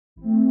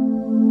Hi,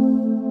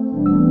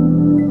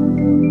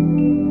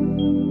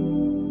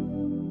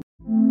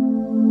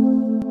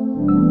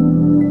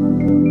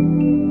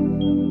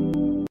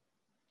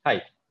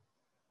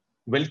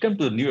 welcome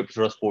to the new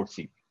episode of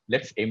Sportsy.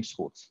 Let's aim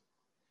sports.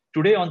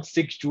 Today on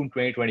 6 June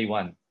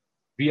 2021,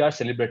 we are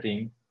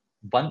celebrating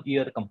 1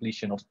 year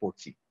completion of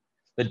Sportsy.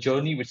 The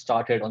journey which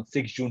started on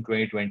 6 June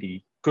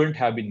 2020 couldn't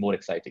have been more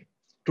exciting.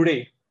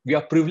 Today, we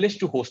are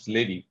privileged to host a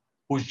lady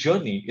whose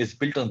journey is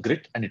built on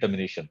grit and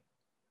determination.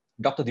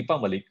 Dr. Deepa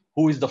Malik,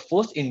 who is the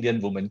first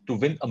Indian woman to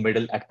win a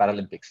medal at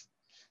Paralympics.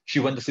 She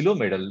won the silver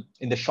medal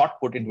in the shot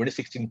put in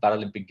 2016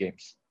 Paralympic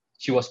Games.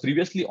 She was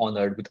previously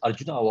honored with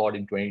Arjuna Award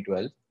in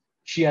 2012.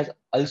 She has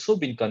also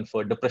been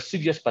conferred the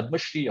prestigious Padma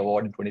Shri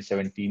Award in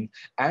 2017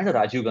 and the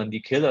Rajiv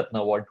Gandhi Khel Ratna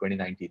Award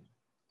 2019.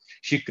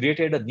 She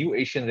created a new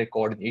Asian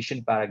record in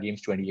Asian Para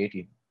Games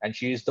 2018, and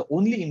she is the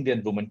only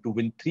Indian woman to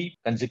win three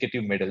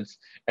consecutive medals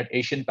at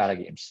Asian Para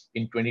Games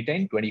in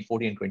 2010,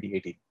 2014, and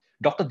 2018.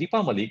 Dr.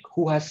 Deepa Malik,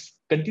 who has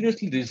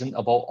continuously risen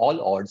above all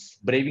odds,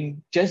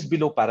 braving chest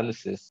below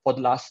paralysis for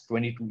the last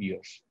 22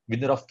 years.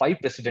 Winner of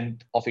 5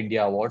 President of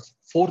India awards,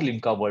 4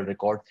 Limca World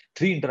Record,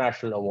 3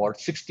 international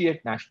awards,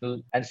 68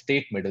 national and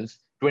state medals,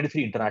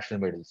 23 international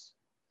medals.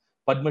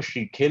 Padma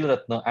Shri, Khel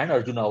Ratna, and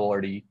Arjuna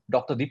awardee,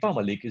 Dr. Deepa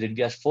Malik is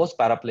India's first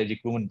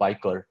paraplegic woman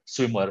biker,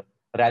 swimmer,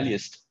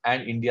 rallyist,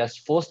 and India's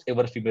first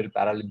ever female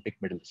Paralympic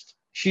medalist.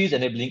 She is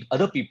enabling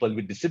other people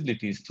with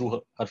disabilities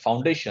through her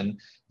foundation,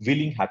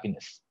 Wheeling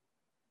Happiness.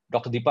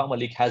 Dr. Deepa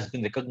Malik has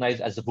been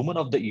recognized as the Woman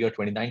of the Year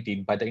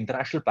 2019 by the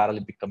International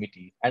Paralympic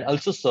Committee and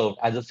also served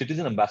as a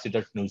citizen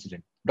ambassador to New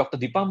Zealand. Dr.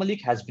 Deepa Malik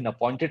has been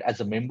appointed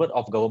as a member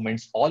of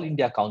government's All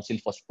India Council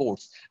for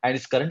Sports and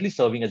is currently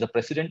serving as a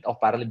president of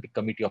Paralympic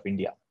Committee of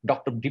India.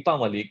 Dr. Deepa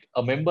Malik,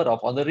 a member of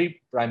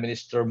Honorary Prime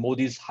Minister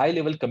Modi's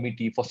high-level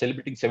committee for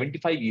celebrating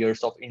 75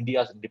 years of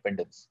India's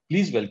independence.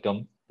 Please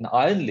welcome an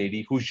iron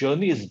lady whose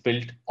journey is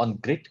built on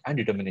grit and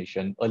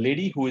determination, a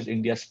lady who is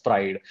India's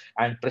pride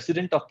and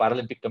President of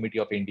Paralympic Committee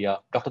of India,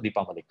 Dr.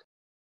 Deepa Malik.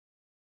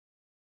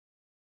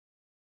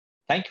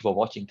 Thank you for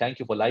watching, thank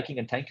you for liking,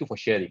 and thank you for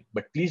sharing.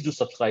 But please do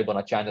subscribe on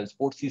our channel,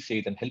 Sportsy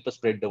Says, and help us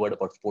spread the word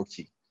about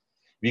Sportsy.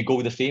 We go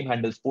with the same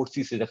handle,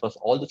 Sportsy Says, across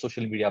all the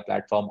social media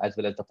platforms as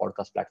well as the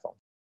podcast platform.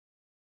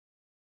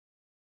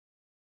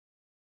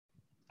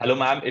 Hello,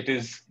 ma'am. It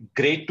is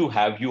great to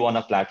have you on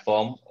our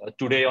platform.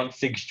 Today on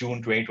 6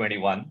 June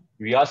 2021,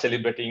 we are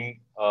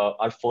celebrating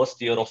our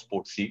first year of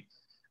Sportsy.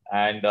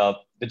 And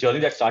the journey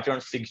that started on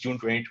 6 June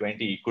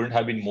 2020 couldn't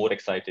have been more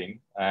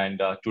exciting.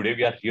 And today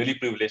we are really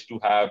privileged to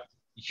have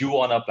you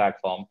on our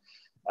platform.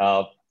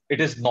 It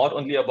is not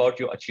only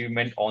about your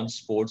achievement on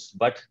sports,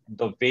 but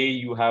the way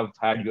you have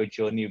had your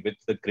journey with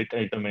the grit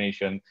and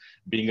determination,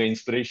 being an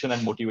inspiration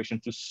and motivation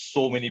to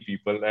so many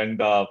people.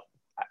 And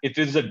it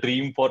is a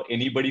dream for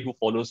anybody who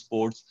follows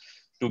sports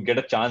to get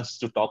a chance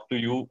to talk to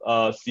you,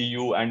 see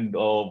you, and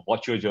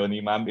watch your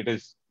journey, ma'am. It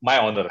is my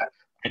honor.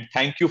 And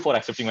thank you for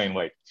accepting my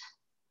invite.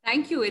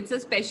 Thank you. It's a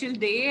special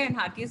day and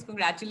heartiest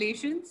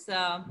congratulations.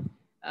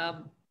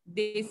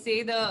 They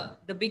say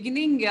the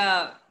beginning,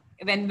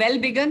 when well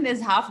begun,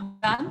 is half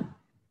done.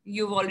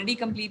 You've already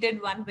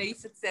completed one very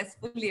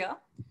successful year.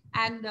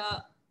 And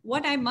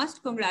what I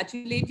must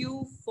congratulate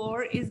you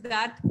for is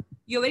that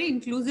you're very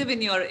inclusive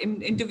in your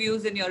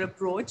interviews and your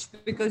approach,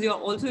 because you're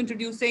also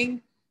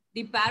introducing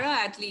the para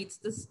athletes,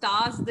 the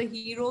stars, the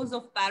heroes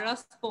of para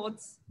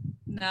sports.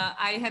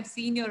 I have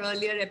seen your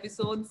earlier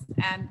episodes,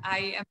 and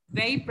I am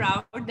very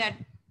proud that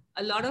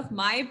a lot of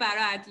my para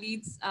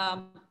athletes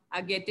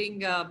are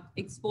getting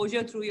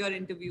exposure through your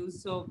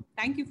interviews. So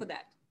thank you for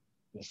that.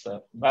 Yes,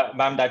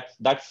 ma'am.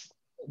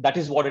 That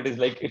is what it is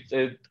like.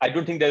 I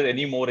don't think there's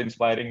any more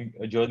inspiring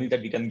journey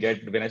that we can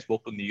get. When I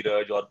spoke to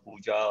Neeraj or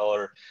Pooja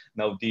or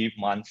Navdeep,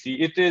 Mansi,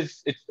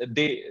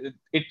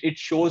 it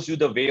shows you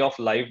the way of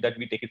life that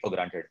we take it for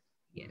granted.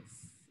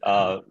 Yes,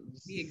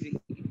 we agree.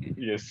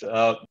 Yes,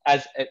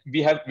 as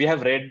we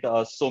have read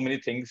so many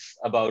things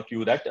about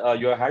you, that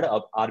you had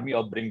an army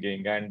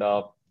upbringing, and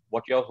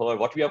what we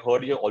have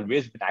heard, you've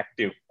always been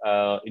active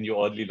in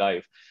your early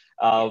life.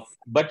 Yes.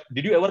 But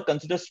did you ever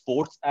consider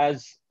sports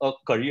as a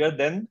career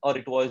then, or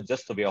it was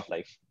just a way of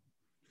life?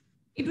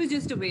 It was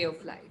just a way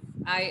of life.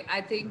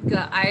 I think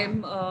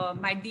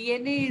my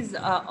DNA is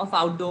of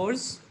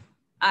outdoors.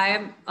 I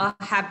am a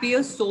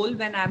happier soul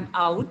when I'm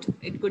out.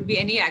 It could be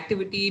any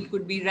activity. It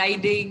could be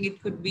riding.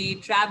 It could be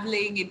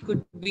traveling. It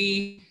could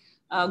be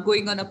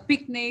going on a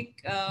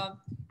picnic.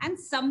 And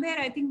somewhere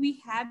I think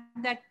we had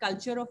that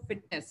culture of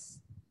fitness.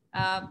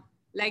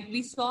 Like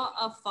we saw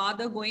a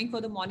father going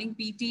for the morning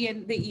PT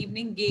and the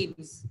evening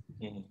games.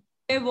 Mm-hmm.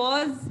 There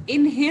was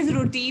in his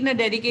routine a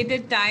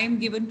dedicated time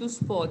given to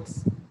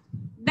sports.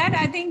 That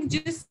I think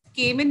just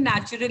came in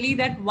naturally,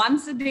 that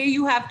once a day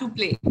you have to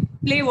play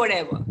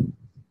whatever.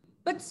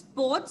 But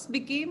sports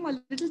became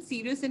a little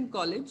serious in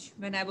college.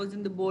 When I was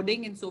in the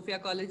boarding in Sophia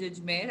College,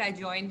 Ajmer, I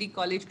joined the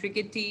college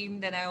cricket team.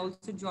 Then I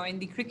also joined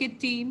the cricket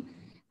team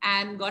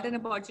and got an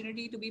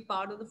opportunity to be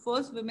part of the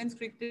first women's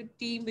cricket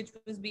team, which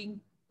was being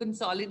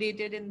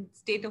consolidated in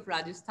state of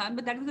Rajasthan.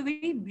 But that was a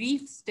very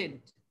brief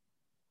stint.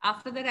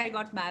 After that, I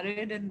got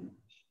married, and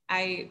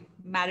I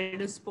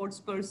married a sports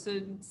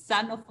person,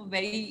 son of a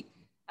very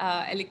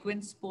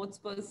eloquent sports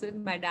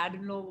person. My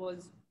dad-in-law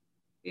was,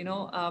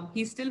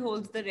 he still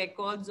holds the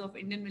records of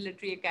Indian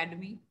Military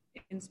Academy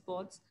in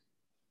sports.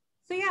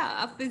 So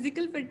yeah,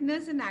 physical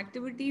fitness and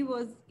activity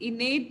was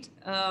innate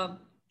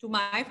to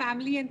my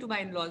family and to my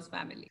in-laws'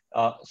 family.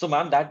 So,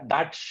 ma'am,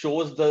 that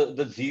shows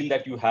the zeal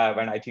that you have,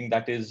 and I think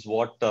that is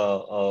what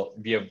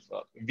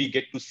we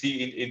get to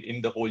see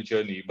in the whole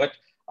journey. But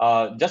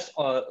just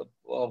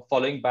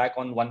following back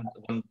on one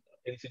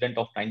incident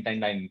of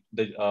 1999,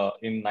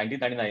 in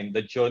 1999,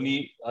 the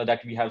journey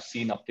that we have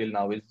seen up till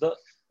now is the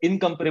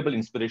incomparable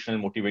inspiration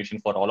and motivation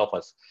for all of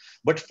us.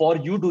 But for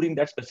you during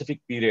that specific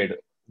period,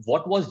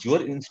 what was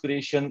your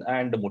inspiration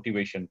and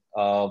motivation?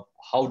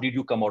 How did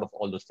you come out of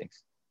all those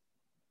things?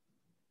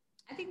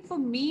 I think for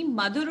me,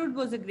 motherhood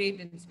was a great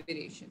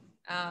inspiration.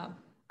 I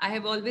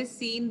have always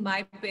seen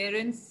my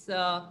parents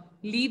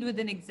lead with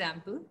an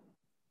example.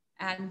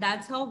 And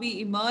that's how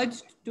we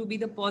emerged to be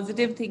the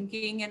positive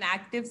thinking and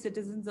active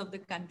citizens of the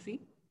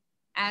country.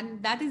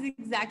 And that is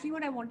exactly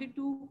what I wanted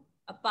to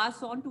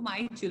pass on to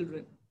my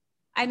children.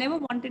 I never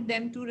wanted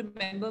them to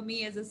remember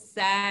me as a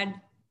sad,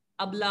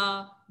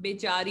 abla,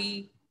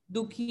 bechari,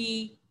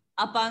 dukhi,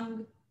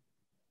 apang.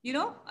 You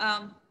know,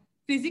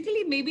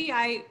 physically, maybe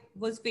I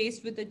was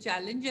faced with a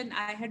challenge and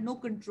I had no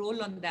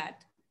control on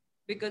that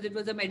because it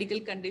was a medical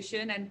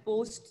condition, and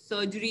post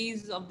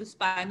surgeries of the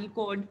spinal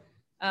cord,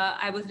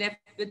 I was left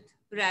with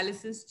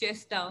paralysis,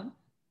 chest down.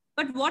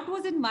 But what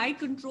was in my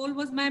control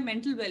was my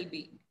mental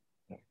well-being,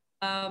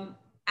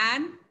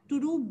 and to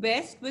do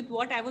best with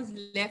what I was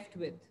left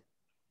with.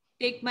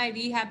 Take my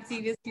rehab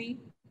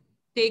seriously,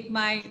 take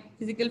my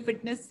physical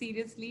fitness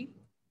seriously,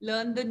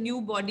 learn the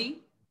new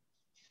body,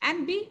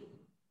 and be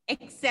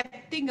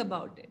accepting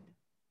about it.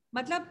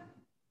 मतलब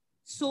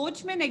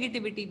सोच में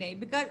negativity नहीं,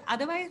 because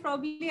otherwise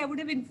probably I would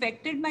have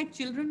infected my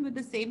children with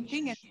the same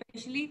thing.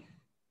 Especially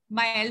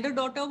my elder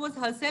daughter was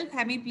herself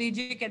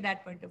hemiplegic at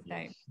that point of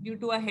time due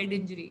to a head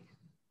injury.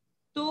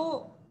 तो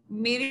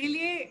मेरे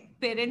लिए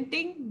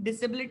parenting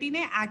disability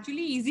ने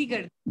actually easy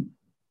कर दिया,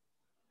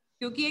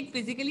 क्योंकि एक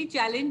physically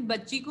challenged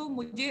बच्ची को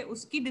मुझे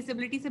उसकी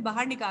disability से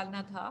बाहर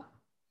निकालना था.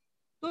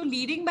 तो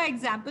leading by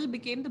example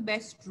became the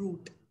best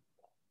route.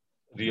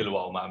 Real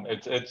wow, ma'am.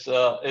 It's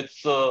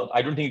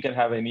I don't think you can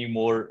have any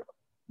more.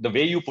 The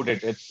way you put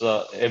it, it's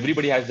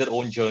everybody has their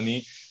own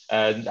journey,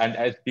 and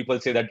as people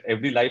say that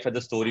every life has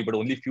a story, but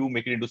only few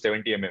make it into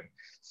 70 mm.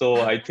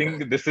 So I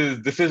think this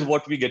is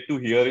what we get to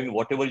hear in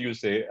whatever you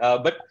say.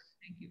 But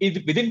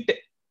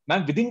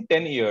ma'am, within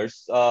 10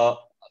 years,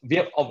 we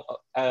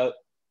have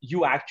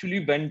you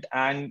actually went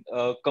and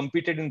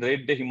competed in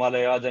Red Day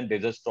Himalayas and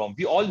Desert Storm.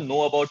 We all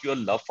know about your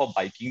love for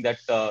biking that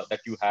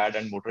you had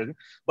and motorizing.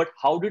 But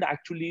how did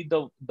actually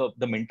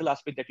the mental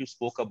aspect that you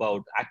spoke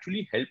about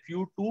actually help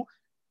you to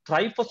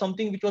thrive for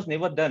something which was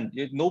never done?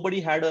 Nobody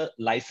had a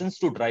license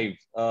to drive.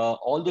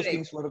 All those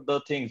things were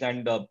the things,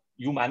 and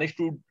you managed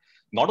to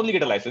not only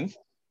get a license,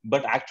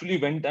 but actually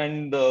went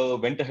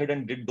ahead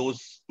and did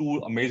those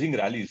two amazing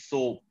rallies.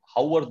 So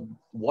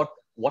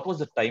what was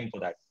the time for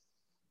that?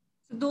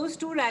 So those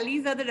two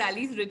rallies are the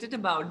rallies written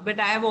about, but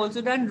I have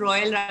also done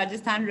Royal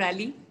Rajasthan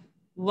Rally,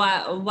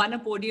 won a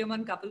podium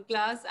on couple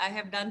class. I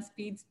have done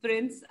speed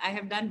sprints. I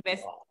have done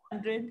West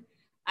 100.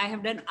 I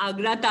have done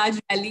Agra Taj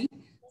Rally.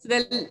 So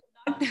they're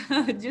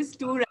not just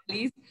two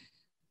rallies.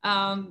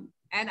 And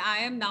I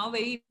am now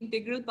very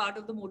integral part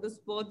of the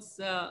Motorsports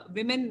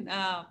Women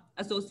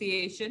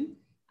Association.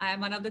 I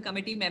am one of the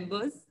committee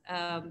members.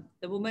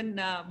 The Women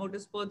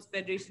Motorsports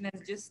Federation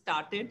has just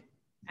started,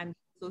 and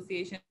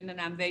association, and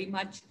I'm very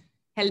much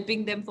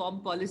helping them form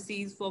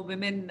policies for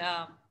women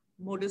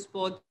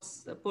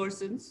motorsports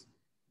persons.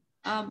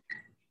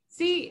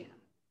 See,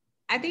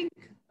 I think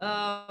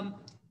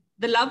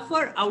the love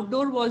for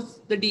outdoor was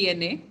the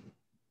DNA,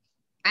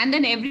 and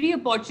then every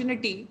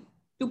opportunity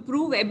to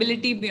prove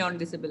ability beyond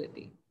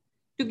disability,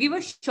 to give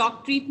a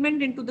shock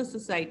treatment into the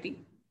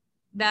society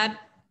that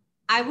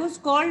I was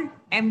called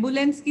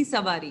ambulance की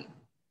सवारी.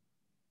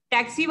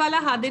 Taxi वाला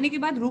हाथ देने के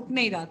बाद रुक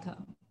नहीं रहा था.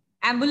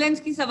 एम्बुलेंस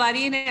की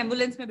सवारी ने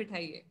एम्बुलेंस में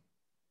बिठाइए.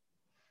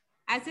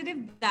 As if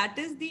that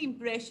is the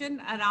impression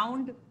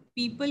around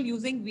people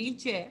using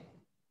wheelchair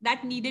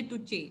that needed to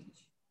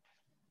change.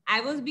 I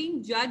was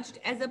being judged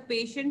as a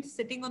patient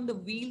sitting on the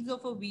wheels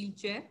of a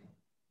wheelchair.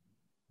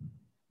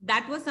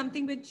 That was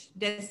something which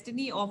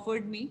destiny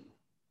offered me.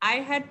 I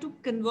had to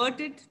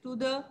convert it to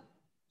the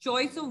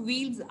choice of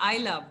wheels I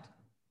loved.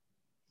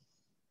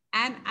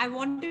 And I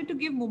wanted to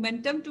give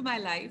momentum to my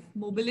life,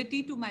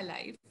 mobility to my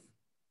life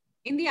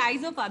in the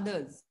eyes of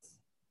others.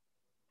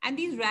 And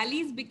these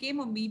rallies became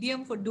a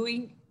medium for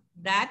doing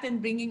that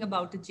and bringing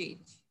about a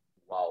change.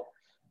 Wow.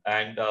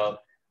 And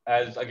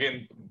as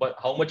again, but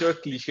how much of a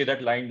cliche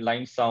that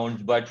line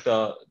sounds, but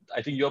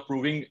I think you're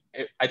proving,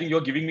 I think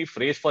you're giving me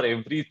phrase for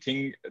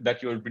everything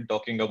that you've been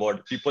talking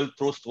about. People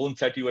throw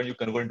stones at you and you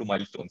convert into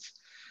milestones.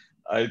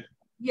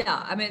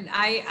 Yeah, I mean,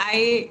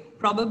 I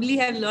probably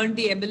have learned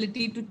the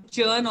ability to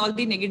churn all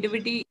the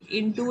negativity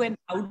into an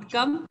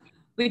outcome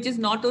which is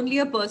not only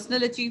a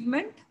personal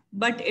achievement,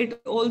 but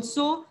it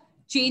also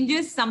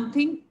changes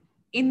something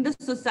in the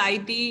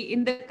society,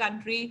 in the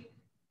country,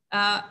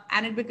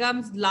 and it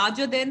becomes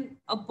larger than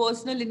a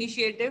personal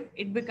initiative.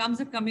 It becomes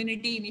a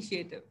community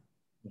initiative.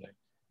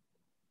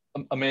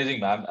 Right. Amazing,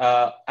 ma'am.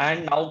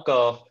 And now,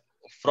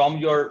 from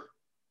your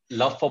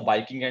love for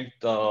biking and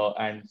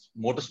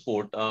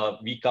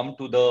motorsport, we come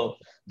to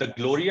the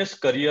glorious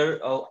career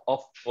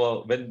of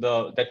when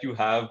the that you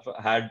have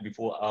had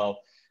before,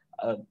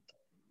 uh,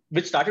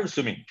 which started with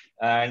swimming.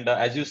 And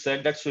as you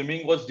said, that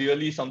swimming was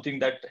really something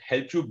that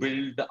helped you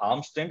build the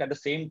arm strength. At the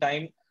same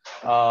time,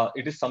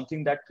 it is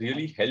something that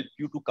really helped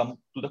you to come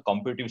to the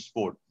competitive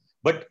sport.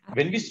 But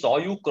when we saw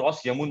you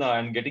cross Yamuna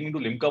and getting into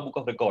Limca Book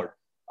of Record,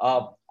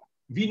 uh,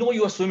 we know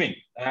you are swimming,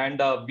 and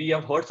we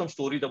have heard some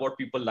stories about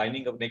people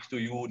lining up next to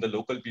you, the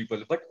local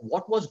people. But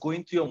what was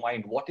going through your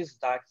mind? What is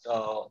that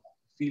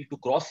feel to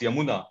cross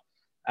Yamuna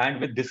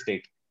and with this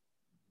state?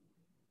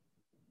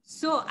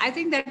 So I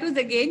think that was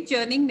again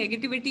churning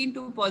negativity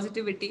into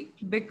positivity,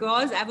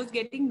 because I was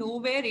getting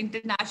nowhere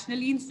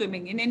internationally in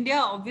swimming. In India,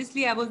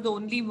 obviously, I was the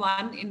only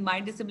one in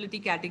my disability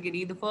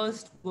category, the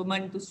first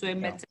woman to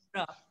swim, Yeah.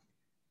 etc.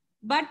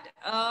 But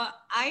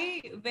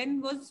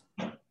when was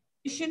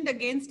positioned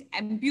against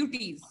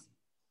amputees,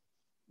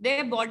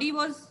 their body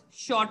was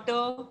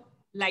shorter,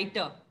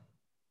 lighter,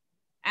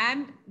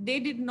 and they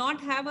did not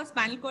have a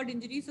spinal cord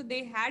injury, so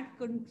they had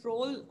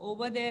control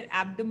over their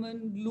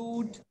abdomen,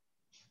 glute,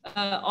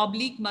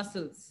 oblique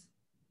muscles.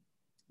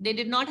 They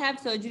did not have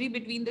surgery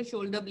between the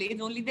shoulder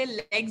blades, only their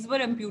legs were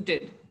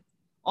amputated,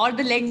 or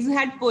the legs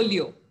had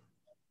polio.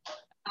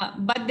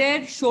 But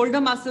their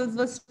shoulder muscles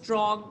were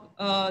strong.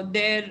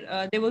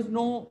 There was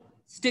no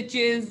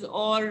stitches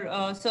or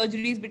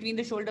surgeries between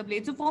the shoulder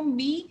blades. So for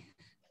me,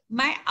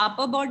 my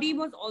upper body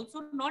was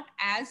also not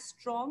as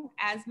strong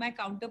as my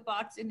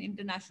counterparts in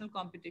international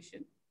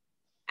competition.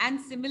 And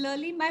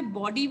similarly, my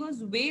body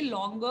was way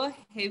longer,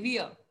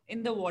 heavier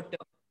in the water,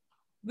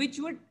 which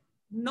would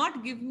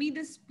not give me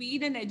the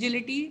speed and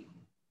agility.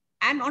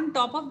 And on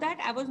top of that,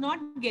 I was not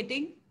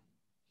getting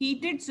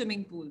heated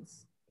swimming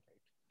pools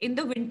in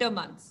the winter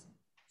months.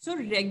 So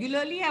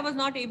regularly, I was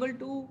not able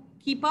to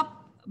keep up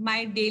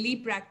my daily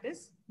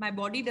practice. My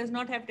body does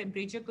not have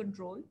temperature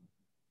control.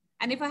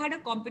 And if I had a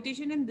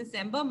competition in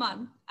December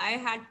month, I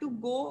had to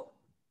go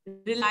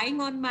relying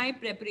on my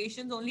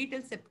preparations only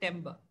till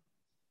September,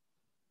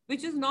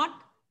 which is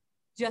not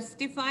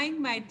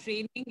justifying my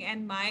training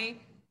and my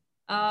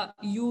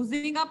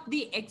using up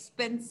the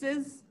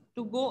expenses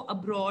to go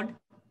abroad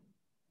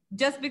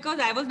just because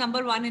I was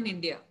number one in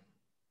India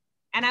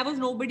and I was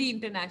nobody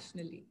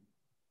internationally.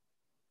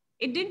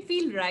 It didn't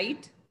feel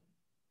right.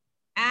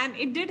 And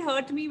it did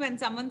hurt me when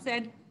someone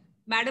said,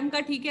 Madam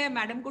ka theek hai,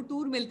 madam ko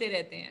tour milte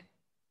rehte hain.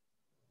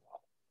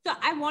 So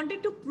I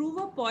wanted to prove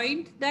a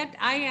point that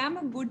I am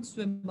a good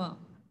swimmer.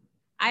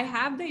 I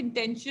have the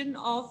intention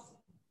of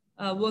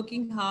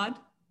working hard,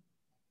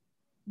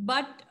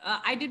 but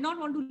I did not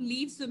want to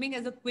leave swimming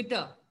as a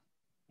quitter.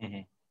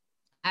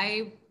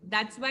 Mm-hmm.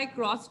 That's why I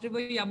crossed River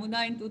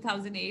Yamuna in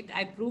 2008.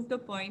 I proved a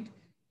point.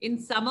 In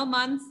summer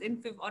months,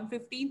 on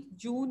 15th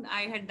June,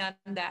 I had done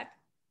that.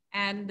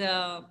 And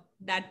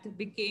that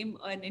became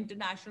an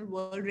international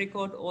world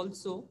record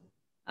also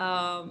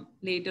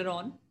later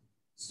on.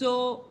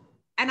 So,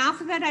 and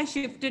after that, I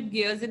shifted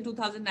gears in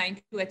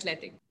 2009 to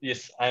athletics.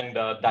 Yes, and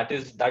that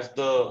is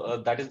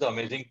the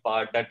amazing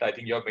part that I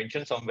think you have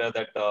mentioned somewhere,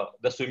 that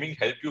the swimming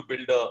helped you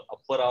build a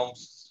upper arm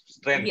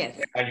strength,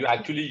 Yes. and you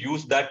actually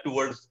use that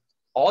towards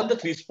all the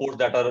three sports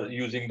that are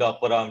using the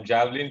upper arm: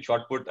 javelin,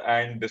 shot put,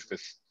 and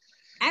discus.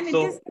 And it is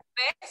So the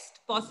best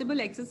possible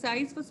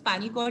exercise for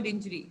spinal cord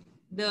injury.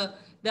 The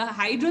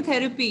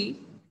hydrotherapy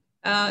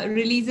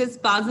releases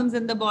spasms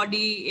in the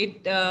body.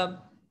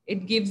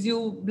 It gives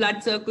you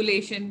blood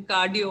circulation,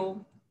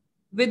 cardio,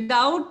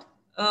 without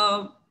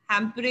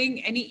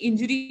hampering any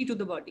injury to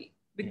the body,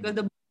 because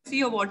the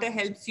buoyancy of water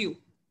helps you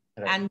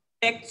and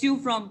protects you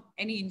from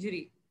any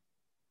injury.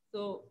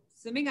 So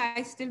swimming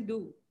I still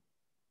do,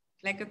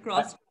 like a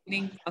cross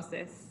training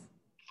process.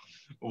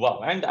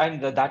 wow,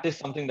 and that is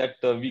something that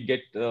we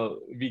get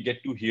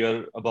to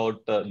hear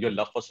about your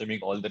love for swimming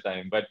all the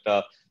time. But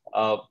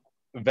uh,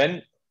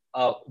 when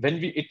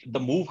the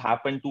move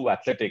happened to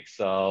athletics,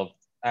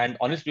 and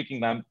honestly speaking,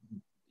 ma'am,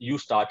 you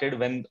started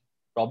when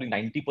probably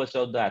 90%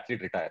 of the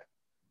athlete retire.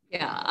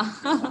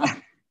 Yeah.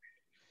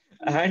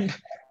 And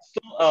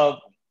so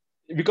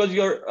because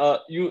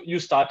you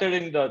started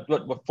in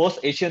the first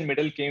Asian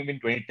medal came in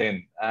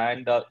 2010,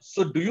 and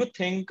so do you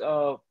think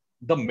the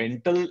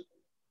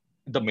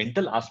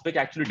mental aspect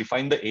actually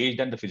defined the age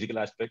and the physical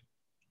aspect?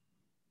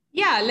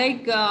 Yeah,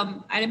 like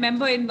I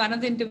remember in one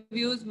of the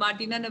interviews,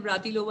 Martina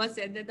Navratilova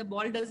said that the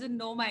ball doesn't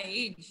know my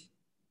age.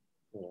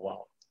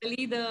 Wow.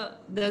 Really,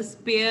 the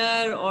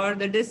spear or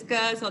the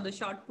discus or the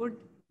shot put,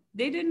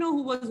 they didn't know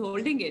who was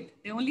holding it.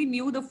 They only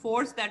knew the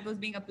force that was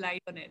being applied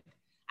on it.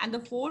 And the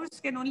force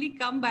can only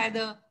come by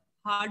the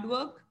hard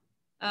work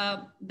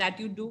that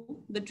you do,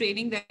 the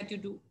training that you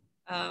do.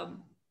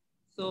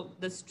 So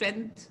the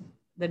strength,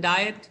 the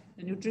diet,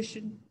 the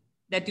nutrition,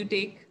 that you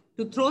take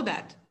to throw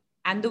that,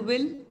 and the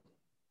will.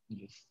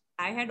 Yes.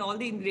 I had all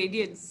the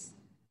ingredients.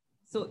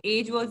 So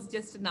age was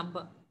just a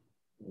number.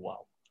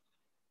 Wow.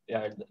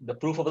 Yeah, the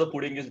proof of the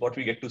pudding is what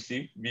we get to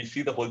see. We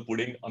see the whole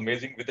pudding,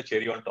 amazing with the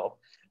cherry on top.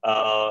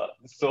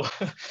 So,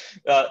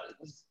 uh,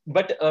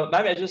 but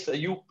ma'am, I just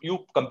you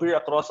compare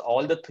across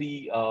all the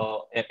three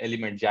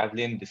elements: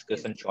 javelin,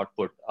 discus, Yes. and shot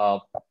put.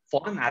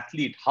 For an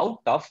athlete, how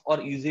tough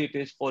or easy it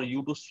is for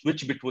you to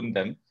switch between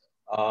them?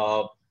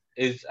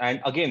 Is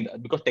and again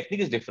because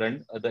technique is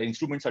different, the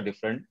instruments are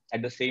different.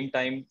 At the same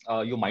time,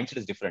 your mindset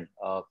is different.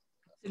 So,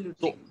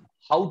 Absolutely.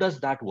 how does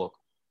that work?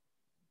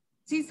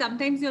 See,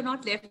 sometimes you're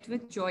not left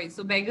with choice.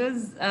 So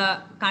beggars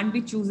can't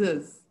be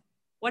choosers.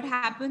 What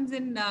happens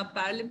in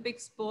Paralympic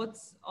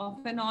sports,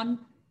 off and on,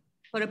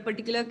 for a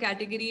particular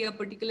category, a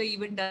particular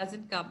event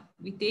doesn't come.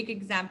 We take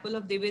example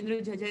of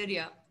Devendra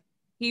Jhajaria.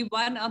 He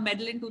won a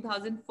medal in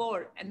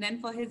 2004, and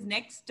then for his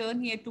next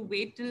turn, he had to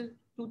wait till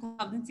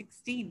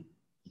 2016.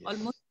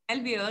 Almost Yes.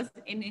 12 years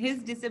in his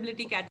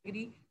disability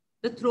category,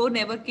 the throw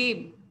never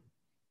came.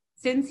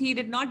 Since he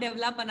did not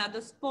develop another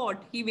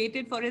sport, he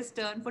waited for his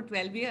turn for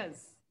 12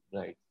 years.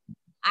 Right.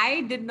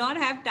 I did not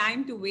have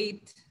time to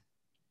wait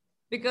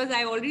because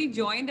I already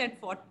joined at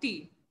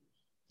 40.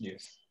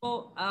 Yes.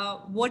 So,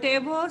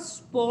 whatever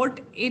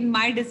sport in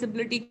my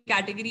disability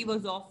category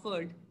was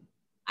offered,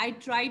 I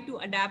tried to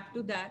adapt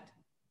to that.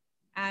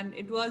 And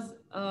it was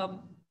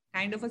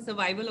kind of a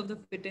survival of the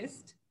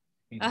fittest.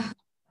 Mhm.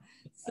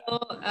 So,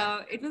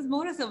 it was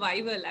more a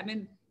survival. I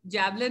mean,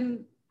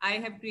 javelin, I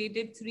have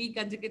created 3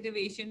 consecutive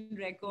Asian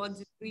records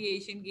in 3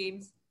 Asian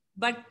Games,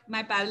 but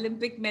my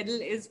Paralympic medal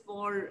is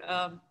for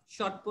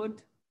shot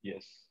put.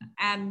 Yes.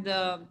 And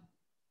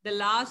the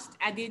last,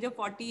 at the age of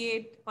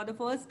 48, for the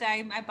first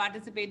time, I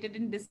participated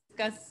in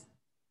discus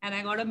and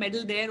I got a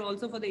medal there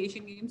also for the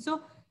Asian Games.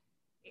 So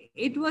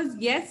it was,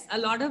 yes, a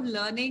lot of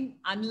learning,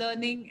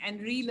 unlearning,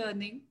 and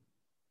relearning.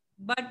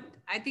 But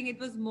I think it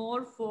was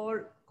more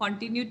for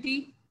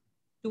continuity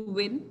to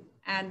win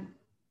and,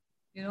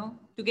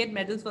 to get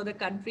medals for the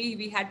country,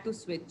 we had to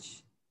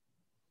switch.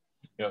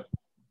 Yeah.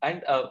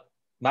 And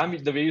ma'am,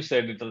 the way you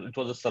said it, it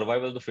was a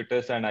survival of the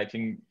fittest, and I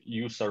think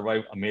you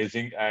survived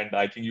amazing. And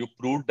I think you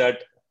proved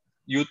that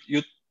you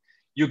you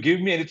you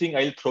give me anything,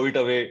 I'll throw it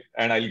away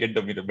and I'll get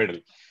the medal.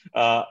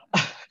 Uh,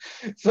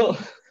 so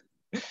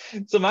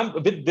so ma'am,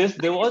 with this,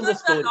 there It was a was a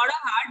story. lot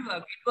of hard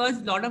work. It was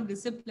a lot of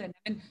discipline.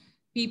 I mean,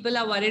 people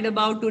are worried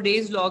about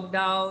today's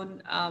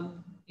lockdown.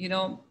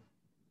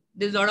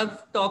 There's a lot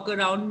of talk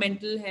around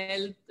mental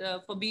health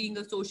for being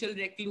a social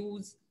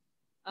recluse.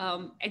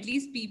 At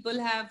least people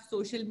have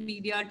social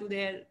media to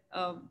their,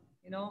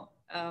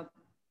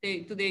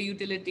 to their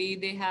utility.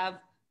 They have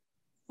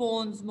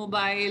phones,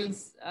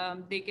 mobiles.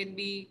 They can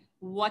be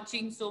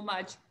watching so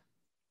much.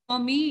 For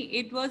me,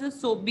 it was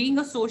being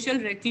a social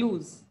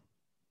recluse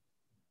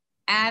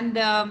and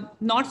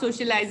not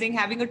socializing,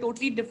 having a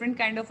totally different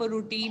kind of a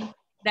routine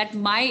that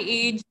my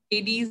age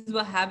ladies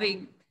were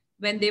having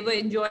when they were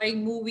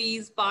enjoying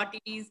movies,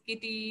 parties,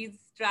 kitties,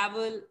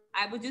 travel.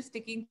 I was just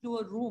sticking to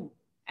a room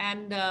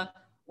and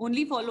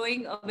only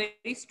following a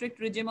very strict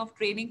regime of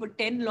training for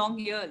 10 long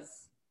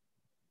years.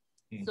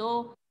 Hmm.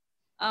 So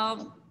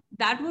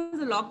that was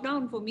a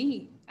lockdown for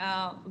me,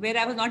 where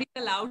I was not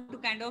even allowed to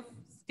kind of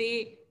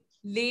stay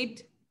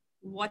late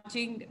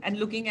watching and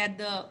looking at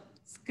the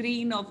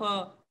screen of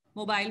a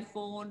mobile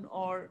phone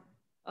or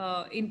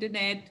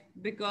internet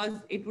because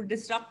it would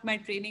disrupt my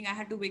training. I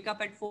had to wake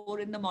up at 4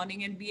 in the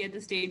morning and be at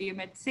the stadium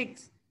at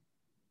 6.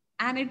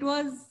 And it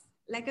was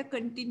like a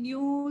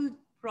continual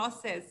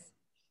process.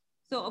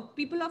 So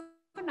people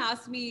often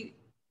ask me,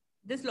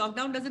 this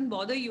lockdown doesn't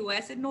bother you? I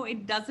said, no,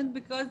 it doesn't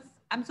because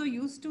I'm so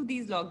used to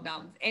these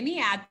lockdowns.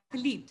 Any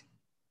athlete,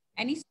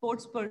 any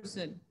sports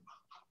person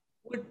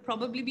would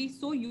probably be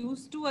so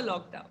used to a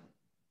lockdown.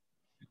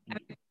 I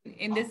mean,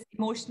 in this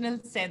emotional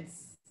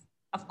sense.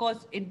 Of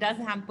course, it does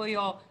hamper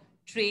your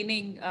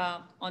training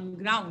on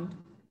ground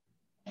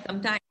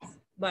sometimes,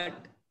 but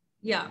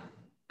yeah,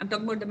 I'm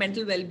talking about the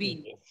mental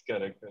well-being. Yes,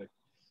 correct, correct.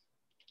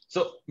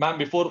 So, ma'am,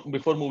 before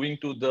moving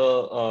to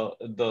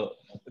the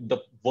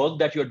work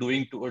that you're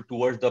doing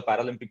towards the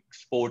Paralympic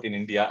sport in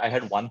India, I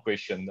had one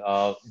question.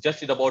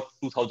 Just in about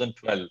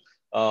 2012,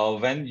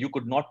 when you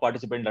could not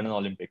participate in London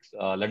Olympics,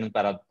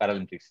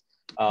 Paralympics,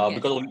 Yes,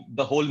 because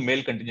the whole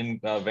male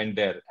contingent went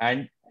there,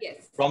 and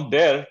yes. from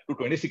there to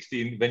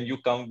 2016, when you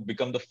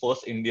become the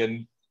first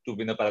Indian to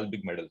win a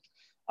Paralympic medal.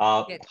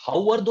 Yes.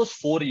 How were those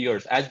 4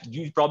 years? As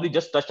you probably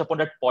just touched upon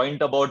that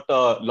point about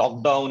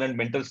lockdown and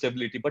mental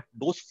stability, but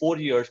those 4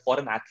 years for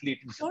an athlete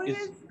is 4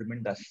 years,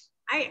 tremendous.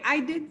 I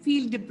did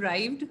feel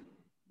deprived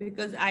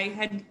because I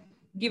had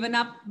given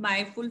up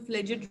my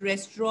full-fledged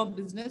restaurant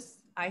business.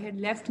 I had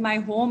left my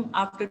home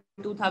after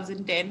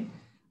 2010.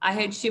 I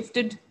had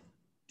shifted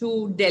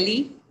to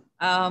Delhi,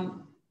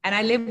 and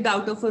I lived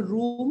out of a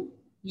room,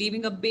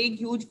 leaving a big,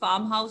 huge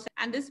farmhouse.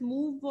 And this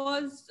move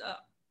was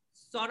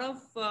sort of,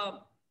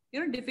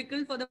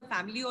 difficult for the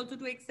family also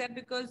to accept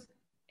because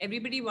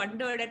everybody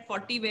wondered at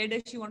 40, where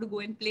does she want to go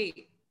and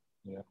play?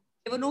 Yeah.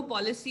 There were no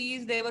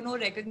policies, there were no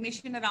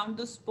recognition around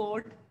the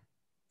sport.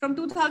 From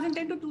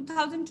 2010 to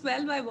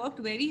 2012, I worked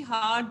very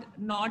hard,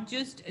 not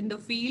just in the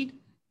field,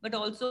 but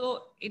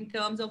also in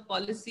terms of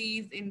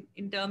policies,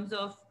 in terms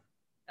of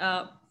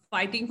uh,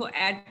 fighting for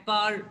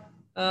ADPAR,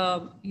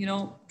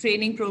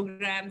 training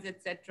programs,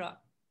 etc.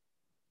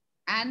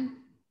 And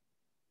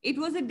it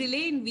was a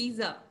delay in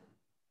visa.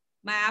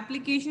 My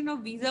application of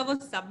visa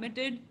was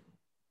submitted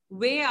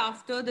way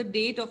after the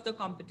date of the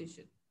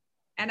competition.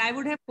 And I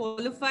would have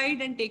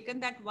qualified and taken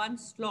that one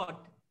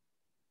slot.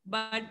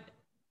 But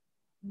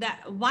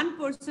that one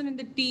person in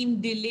the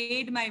team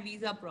delayed my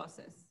visa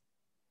process.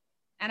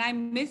 And I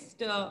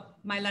missed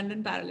my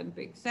London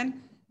Paralympics.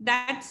 And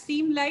that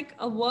seemed like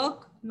a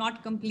work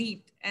not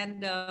complete.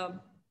 And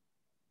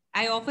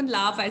I often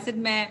laugh. I said,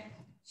 मैं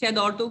शायद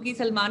औरतों की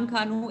सलमान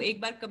खान हूँ,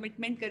 एक बार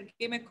commitment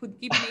करके मैं खुद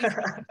की भी नहीं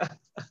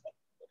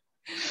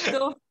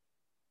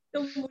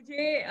तो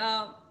मुझे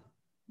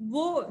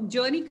वो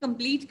जर्नी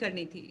कंप्लीट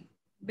करनी थी.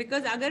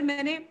 बिकॉज अगर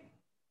मैंने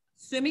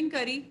स्विमिंग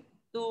करी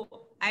तो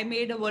I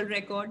made a world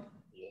record,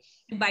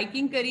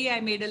 biking करी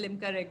I made a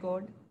Limca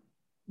record,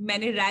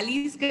 मैंने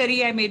रैलीज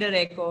करी I made a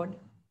record.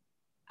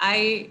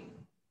 I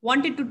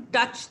wanted to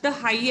touch the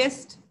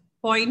highest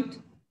point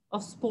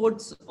of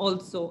sports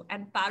also,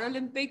 and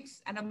Paralympics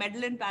and a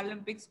medal in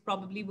Paralympics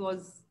probably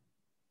was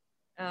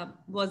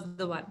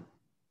the one.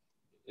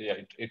 Yeah,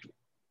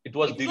 it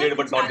was delayed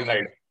but not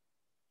denied.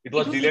 It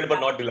was delayed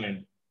but not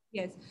denied.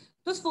 Yes,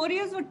 those 4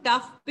 years were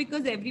tough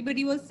because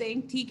everybody was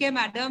saying, "ठीक है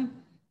madam,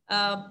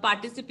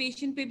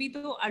 participation पे भी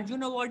तो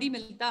Arjun award ही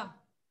मिलता."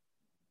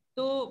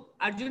 तो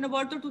Arjun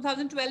award तो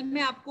 2012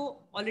 में आपको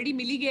ऑलरेडी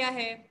मिल ही गया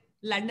है,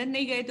 लंदन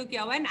नहीं गए तो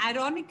क्या हुआ? And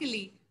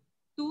ironically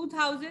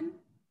 2012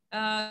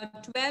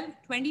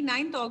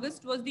 29th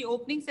August was the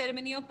opening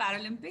ceremony of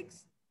Paralympics,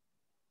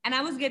 and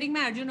I was getting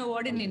my Arjun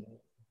award in India.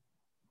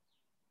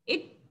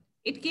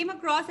 It came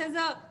across as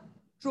a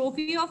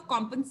trophy of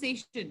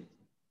compensation.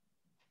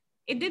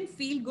 It didn't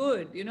feel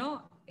good, you know.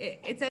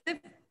 It's as if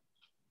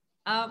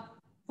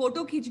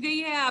photo खिंच गई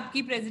है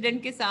आपकी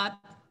president के साथ,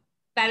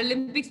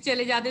 Paralympics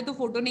चले जाते तो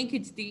photo नहीं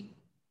खिंचती.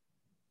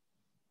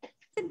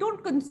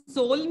 Don't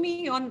console me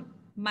on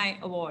my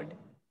award.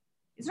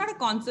 It's not a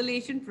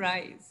consolation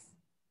prize.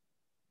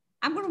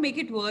 I'm going to make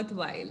it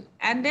worthwhile.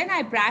 And then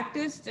I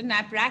practiced and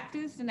I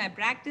practiced and I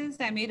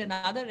practiced. I made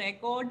another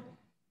record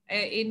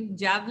in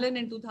javelin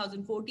in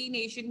 2014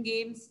 Asian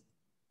Games.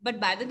 But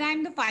by the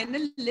time the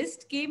final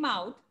list came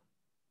out,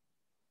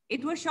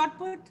 it was shot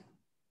put.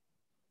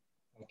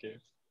 Okay.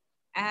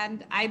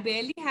 And I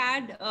barely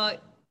had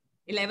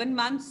 11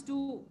 months to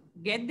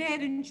get there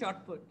in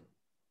shot put.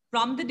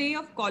 From the day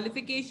of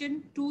qualification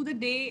to the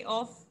day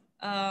of,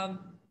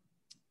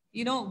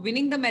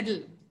 winning the medal.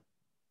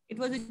 It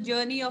was a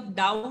journey of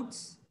doubts.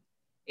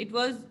 It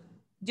was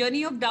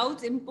journey of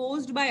doubts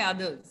imposed by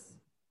others.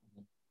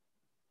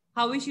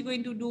 How is she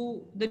going to do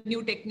the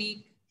new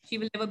technique? She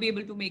will never be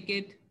able to make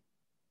it.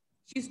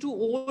 She's too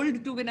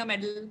old to win a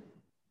medal.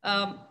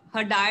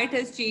 Her diet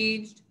has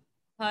changed.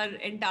 Her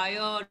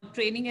entire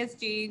training has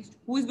changed.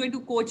 Who is going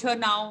to coach her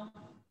now?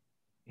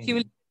 She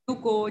will need to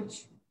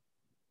coach.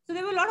 So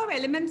there were a lot of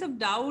elements of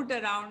doubt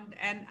around,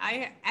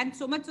 and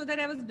so much so that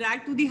I was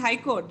dragged to the High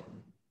Court.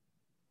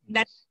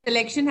 That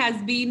selection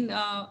has been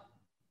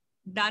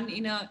done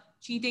in a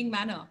cheating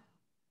manner.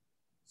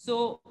 So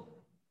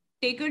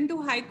taken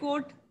to High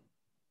Court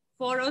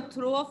for a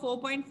throw of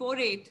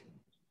 4.48,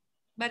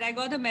 but I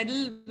got a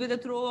medal with a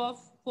throw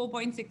of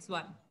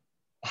 4.61.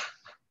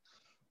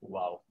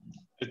 Wow.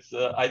 It's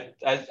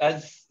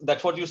as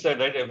that's what you said,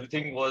 right?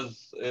 Everything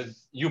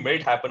is you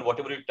made happen.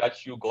 Whatever you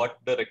touch, you got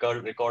the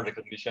record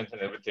recognitions and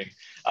everything.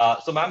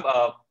 So, ma'am,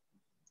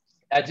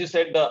 as you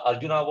said, the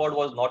Arjuna Award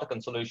was not a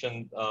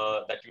consolation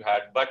that you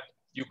had, but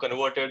you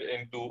converted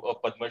into a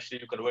Padma Shri,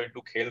 you converted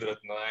into Khel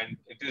Ratna, and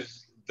it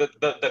is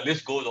the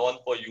list goes on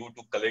for you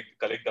to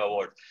collect the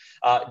award.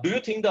 Do you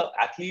think the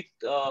athlete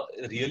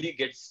really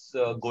gets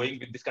going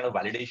with this kind of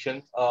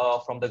validation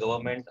from the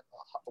government?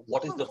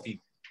 What is the feel?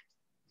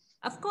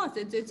 Of course,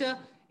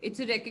 it's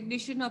a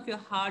recognition of your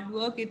hard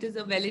work. It is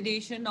a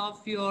validation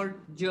of your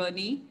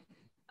journey,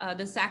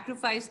 the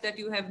sacrifice that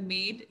you have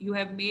made. You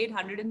have made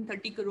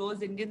 130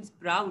 crores Indians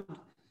proud,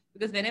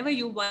 because whenever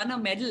you won a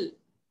medal,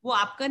 वो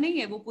आपका नहीं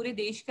है, वो पूरे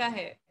देश का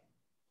है.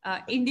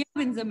 India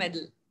wins a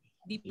medal.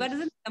 Deepa doesn't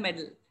win a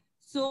medal.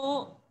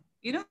 So,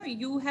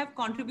 you have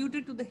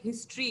contributed to the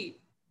history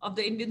of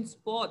the Indian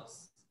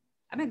sports.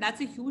 I mean, that's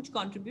a huge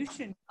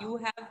contribution. You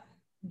have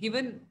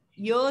given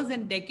years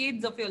and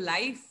decades of your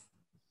life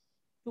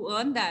to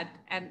earn that,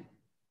 and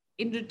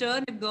in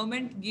return, if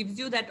government gives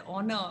you that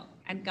honor,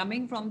 and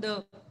coming from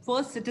the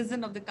first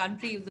citizen of the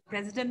country, the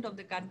president of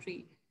the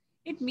country,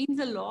 it means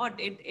a lot.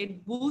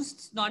 It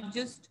boosts not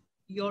just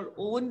your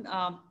own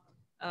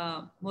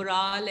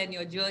morale and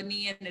your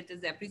journey, and it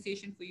is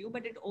appreciation for you,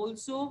 but it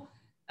also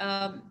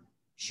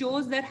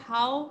shows that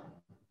how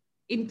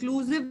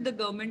inclusive the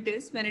government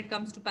is when it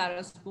comes to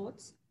para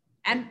sports,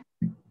 and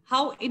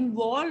how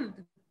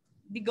involved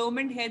the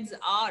government heads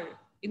are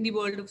in the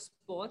world of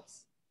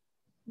sports.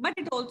 but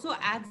it also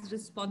adds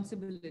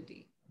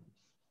responsibility,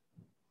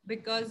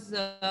 because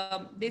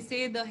they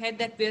say the head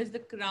that wears the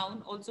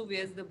crown also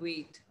wears the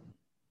weight.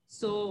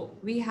 So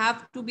we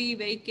have to be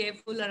very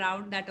careful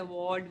around that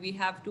award. We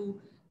have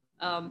to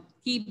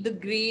keep the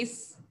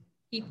grace,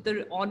 keep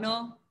the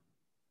honor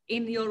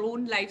in your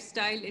own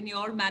lifestyle, in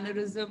your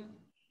mannerism.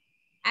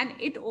 And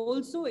it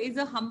also is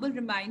a humble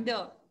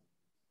reminder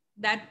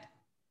that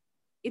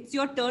it's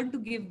your turn to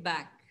give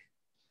back.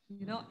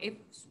 You know, if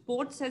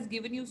sports has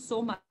given you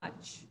so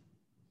much,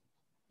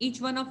 each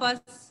one of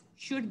us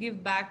should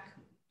give back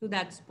to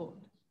that sport.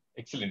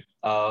 Excellent.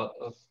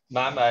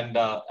 Ma'am, and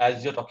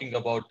as you're talking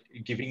about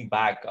giving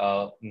back,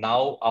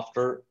 now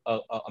after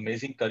an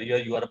amazing career,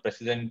 you are a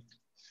president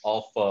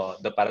of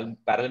the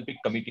Paralympic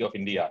Committee of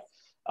India.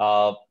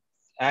 Uh,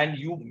 and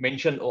you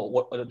mentioned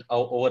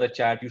over a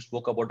chat, you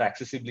spoke about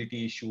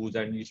accessibility issues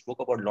and you spoke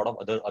about a lot of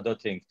other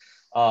things.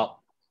 Uh,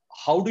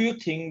 how do you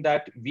think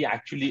that we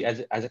actually,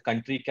 as a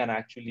country, can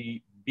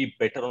actually be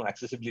better on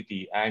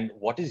accessibility? And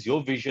what is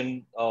your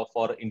vision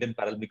for Indian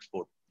Paralympic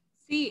sport?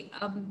 See,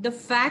 the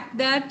fact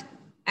that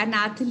an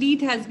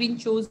athlete has been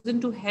chosen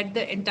to head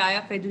the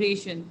entire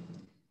federation,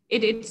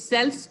 it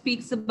itself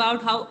speaks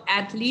about how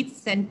athlete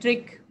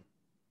centric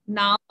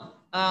now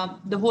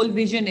the whole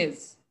vision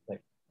is. Right.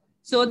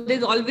 So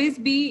there's always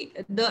be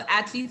the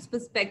athlete's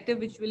perspective,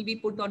 which will be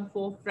put on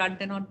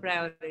forefront and on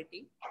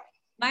priority.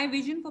 My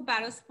vision for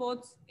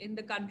parasports in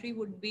the country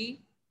would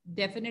be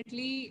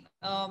definitely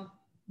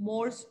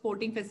more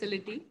sporting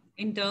facility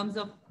in terms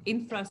of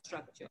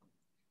infrastructure.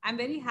 I'm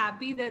very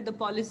happy that the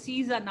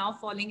policies are now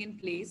falling in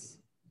place.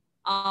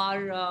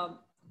 Our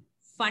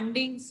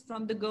fundings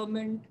from the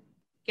government,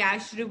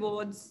 cash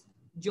rewards,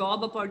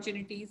 job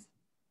opportunities,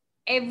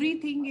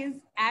 everything is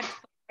at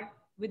par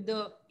with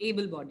the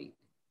able bodied.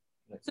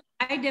 So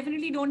I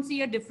definitely don't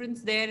see a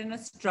difference there and a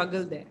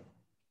struggle there.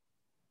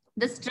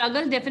 The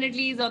struggle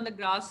definitely is on the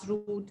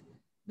grassroots.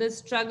 The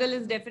struggle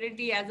is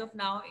definitely as of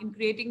now in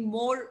creating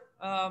more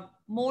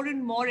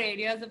and more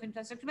areas of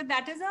infrastructure. But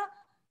that is a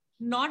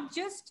not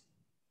just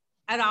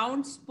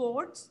around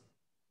sports.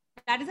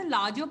 That is a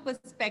larger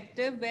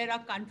perspective where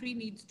our country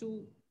needs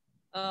to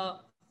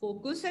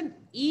focus, and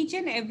each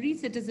and every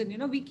citizen. You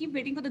know, we keep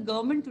waiting for the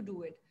government to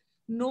do it.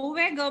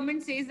 Nowhere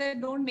government says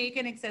that don't make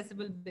an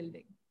accessible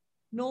building.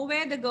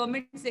 Nowhere the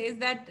government says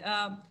that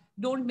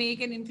don't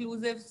make an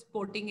inclusive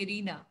sporting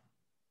arena.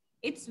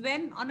 It's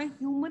when on a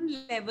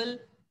human level,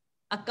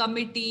 a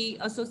committee,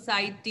 a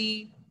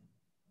society,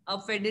 a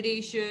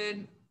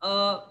federation,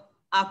 a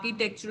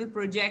architectural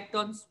project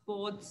on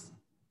sports,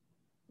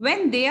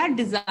 when they are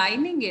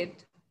designing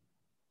it,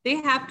 they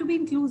have to be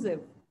inclusive,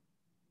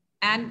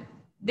 and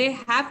they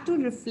have to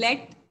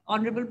reflect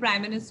Honorable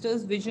Prime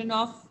Minister's vision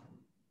of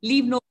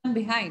leave no one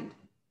behind.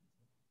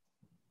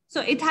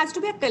 So it has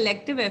to be a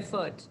collective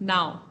effort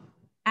now.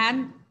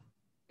 And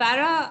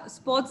para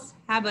sports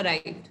have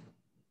arrived.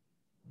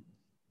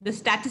 The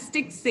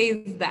statistics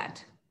says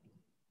that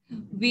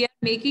we are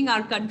making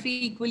our country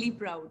equally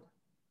proud.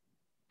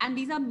 And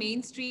these are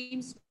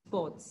mainstream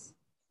sports.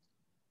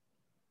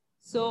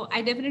 So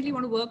I definitely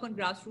want to work on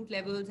grassroots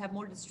levels, have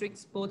more district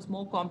sports,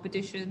 more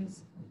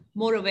competitions,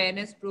 more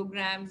awareness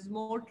programs,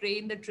 more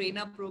train the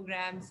trainer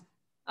programs,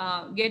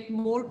 get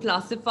more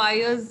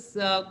classifiers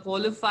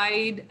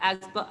qualified as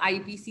per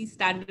IPC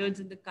standards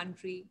in the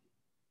country.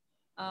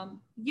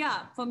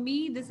 Yeah, for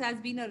me, this has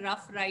been a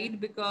rough ride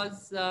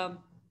because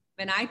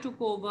when I took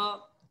over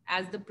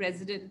as the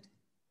president,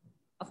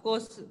 of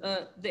course,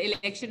 the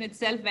election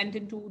itself went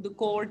into the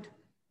court.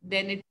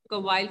 Then it took a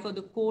while for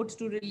the court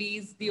to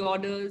release the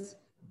orders.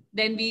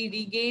 Then we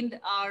regained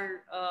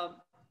our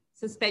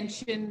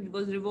suspension,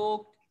 was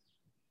revoked.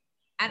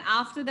 And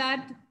after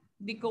that,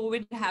 the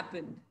COVID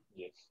happened.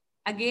 Yes.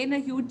 Again, a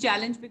huge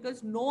challenge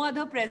because no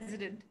other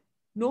president,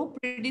 no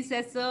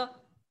predecessor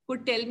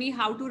could tell me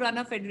how to run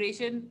a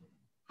federation,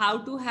 how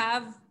to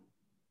have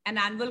an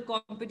annual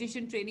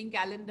competition training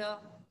calendar,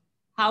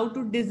 how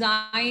to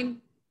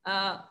design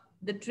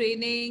the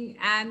training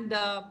and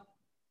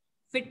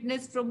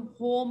fitness from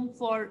home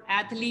for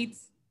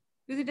athletes,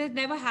 because it has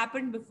never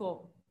happened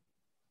before.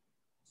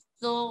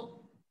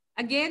 So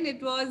again,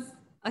 it was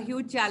a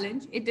huge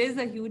challenge. It is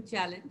a huge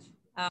challenge.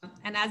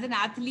 And as an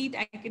athlete,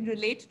 I can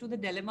relate to the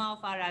dilemma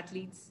of our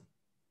athletes.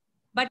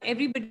 But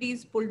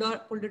everybody's pulled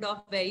it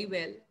off very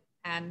well.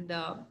 And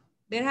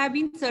there have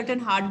been certain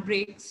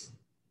heartbreaks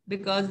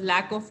because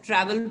lack of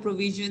travel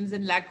provisions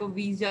and lack of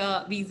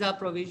visa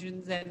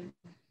provisions. And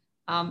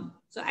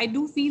so I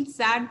do feel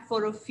sad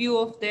for a few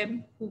of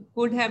them who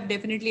could have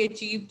definitely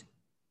achieved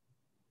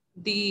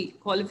the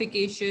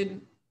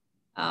qualification.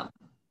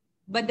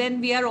 But then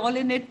we are all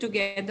in it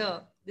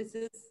together. This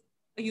is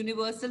a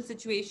universal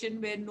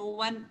situation where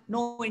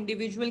no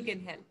individual can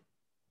help.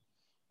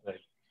 Right.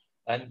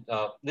 And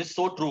this is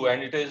so true.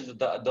 And it is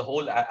the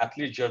whole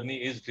athlete journey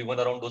is driven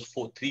around those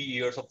 3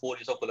 years or 4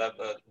 years of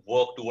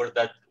work towards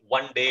that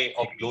one day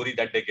of glory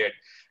that they get.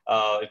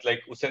 It's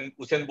like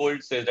Usain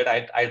Bolt says that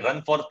I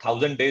run for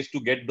 1,000 days to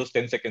get those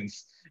 10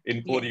 seconds.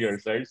 in 4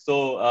 years, Yes. right?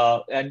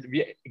 So, and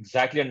we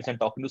exactly understand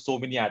talking to so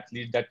many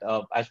athletes that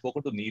I've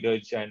spoken to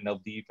Neeraj and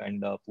Navdeep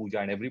and Pooja,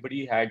 and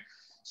everybody had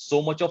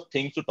so much of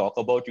things to talk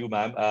about you,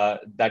 ma'am.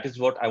 That is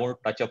what I want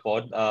to touch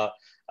upon.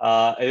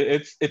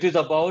 It is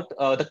about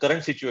the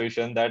current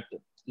situation that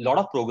a lot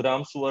of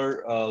programs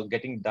were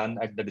getting done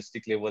at the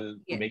district level to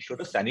Yes. make sure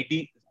the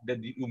sanity, that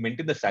you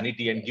maintain the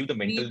sanity and Yes. give the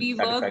mental We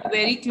work satisfaction.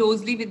 very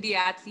closely with the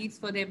athletes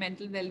for their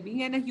mental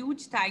well-being, and a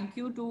huge thank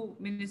you to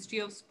Ministry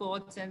of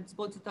Sports and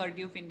Sports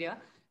Authority of India.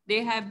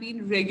 They have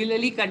been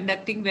regularly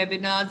conducting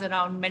webinars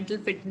around mental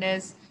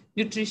fitness,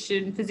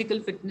 nutrition,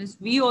 physical fitness.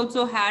 We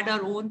also had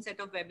our own set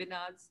of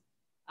webinars.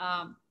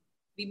 Um,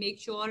 we make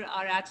sure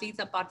our athletes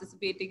are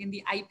participating in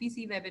the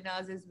IPC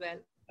webinars as well.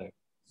 Right.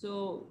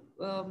 So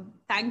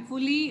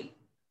thankfully,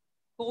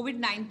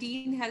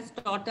 COVID-19 has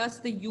taught us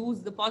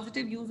the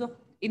positive use of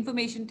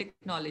information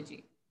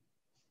technology.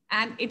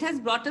 And it has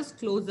brought us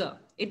closer.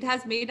 It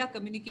has made our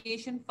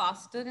communication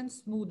faster and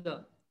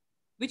smoother,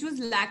 which was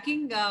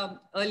lacking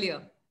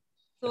earlier.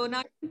 So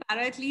now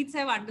para athletes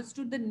have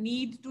understood the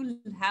need to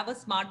have a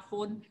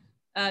smartphone,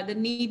 the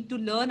need to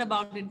learn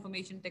about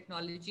information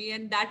technology,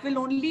 and that will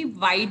only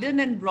widen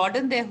and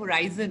broaden their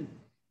horizon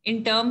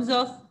in terms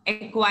of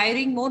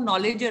acquiring more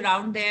knowledge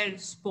around their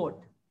sport.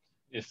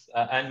 Yes,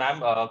 and ma'am,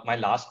 my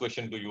last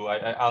question to you.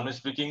 Honestly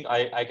speaking,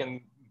 I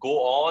can go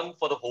on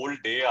for the whole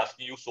day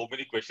asking you so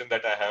many questions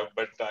that I have,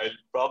 but I'll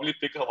probably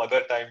pick some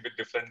other time with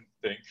different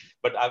thing.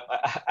 But I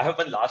have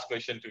one last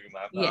question to you,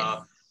 ma'am.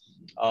 Yes.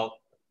 Uh,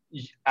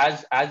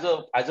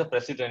 as a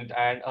president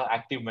and an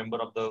active member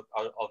of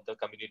the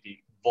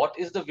community, what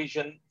is the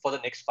vision for the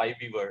next 5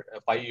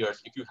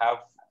 years if you have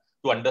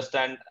to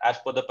understand as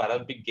per the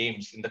Paralympic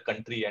Games in the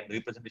country and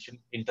representation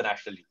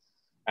internationally?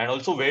 And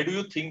also, where do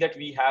you think that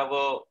we have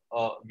a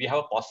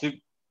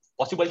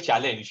possible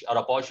challenge or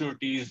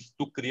opportunities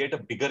to create a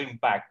bigger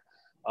impact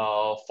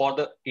for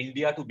the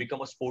India to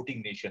become a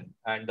sporting nation,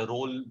 and the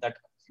role that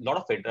a lot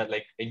of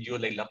like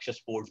NGO like Lakshya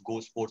Sports, Go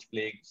Sports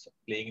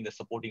playing in the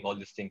supporting all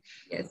these things.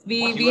 Yes, What's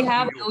we your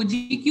have view?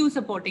 OGQ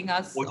supporting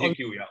us also.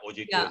 OJQ, yeah,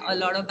 OJQ Yeah, as a well.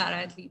 lot of para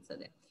athletes are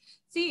there.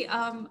 See,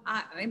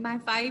 in my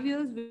 5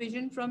 years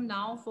vision from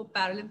now for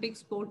Paralympic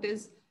sport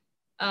is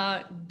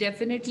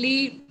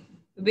definitely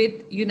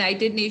with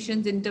United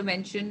Nations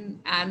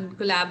intervention and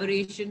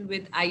collaboration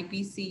with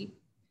IPC,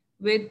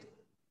 with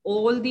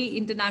all the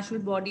international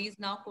bodies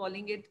now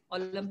calling it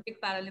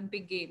Olympic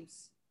Paralympic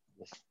Games.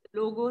 Yes,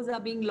 Logos are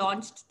being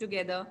launched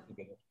together.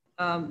 together.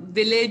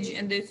 Village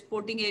and the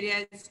sporting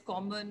area is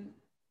common.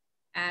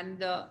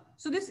 And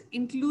so this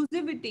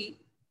inclusivity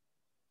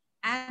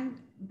and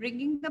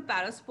bringing the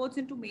parasports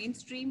into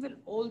mainstream will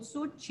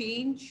also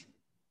change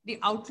the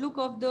outlook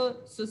of the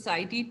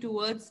society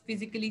towards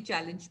physically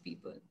challenged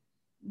people.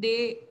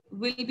 They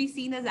will be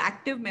seen as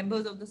active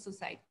members of the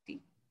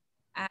society.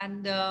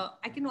 And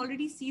I can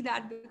already see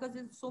that because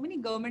there's so many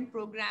government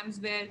programs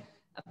where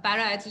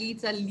para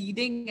athletes are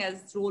leading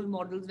as role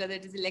models, whether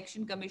it is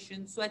Election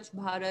Commission, Swachh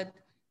Bharat,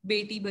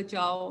 Beti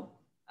Bachao.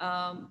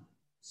 Um,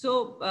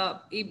 so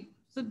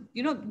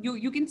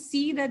you can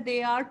see that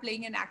they are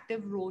playing an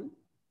active role.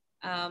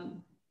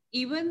 Um,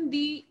 Even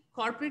the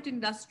corporate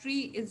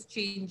industry is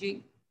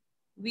changing.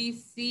 We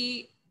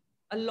see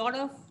a lot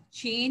of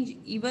change,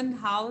 even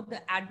how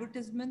the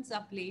advertisements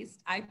are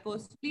placed. I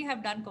personally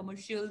have done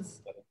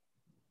commercials,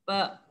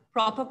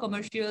 proper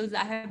commercials.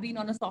 I have been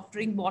on a soft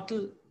drink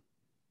bottle.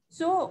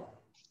 So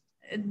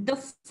the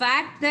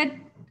fact that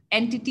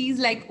entities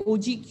like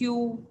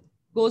OGQ,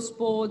 Go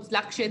Sports,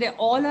 Lakshya, they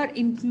all are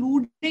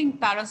including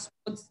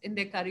parasports in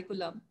their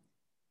curriculum.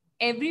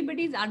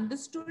 Everybody's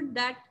understood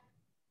that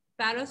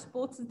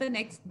parasports is the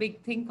next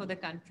big thing for the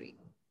country.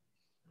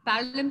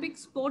 Paralympic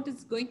sport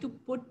is going to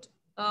put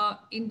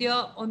India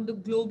on the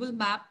global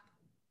map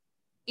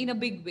in a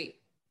big way.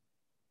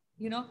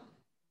 You know,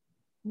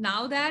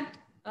 now that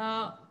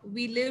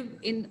we live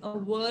in a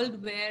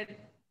world where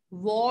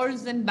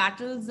wars and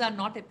battles are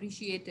not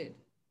appreciated,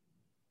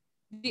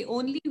 the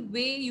only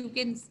way you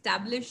can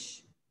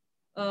establish,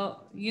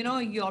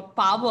 your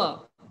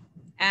power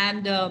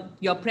and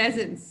your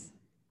presence,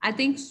 I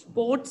think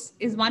sports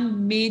is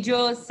one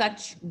major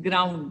such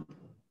ground.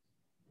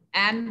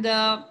 And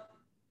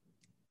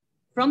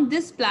from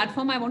this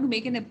platform, I want to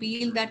make an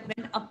appeal that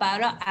when a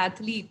para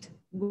athlete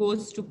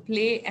goes to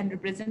play and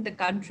represent the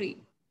country,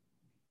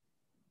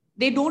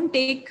 they don't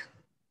take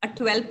a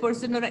 12%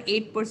 or a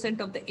 8%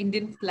 of the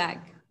Indian flag.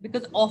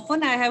 Because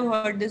often I have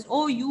heard this,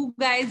 oh, you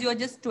guys, you're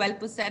just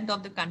 12%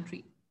 of the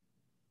country.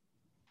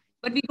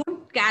 But we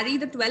don't carry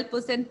the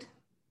 12%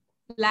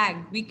 flag.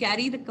 We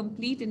carry the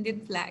complete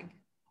Indian flag.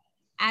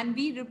 And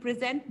we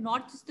represent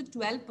not just the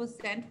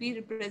 12%, we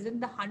represent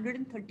the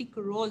 130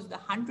 crores, the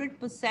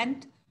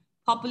 100%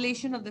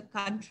 population of the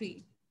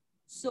country.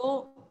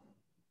 So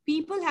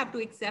people have to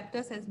accept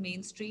us as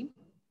mainstream,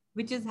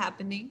 which is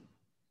happening.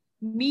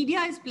 Media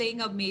is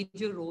playing a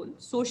major role.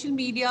 Social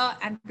media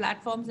and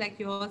platforms like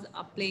yours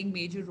are playing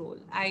major role.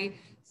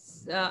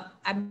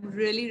 I'm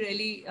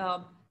really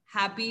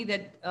happy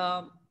that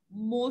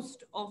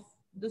most of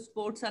the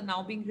sports are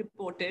now being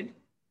reported.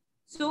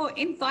 So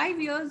in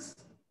 5 years,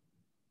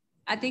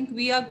 I think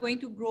we are going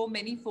to grow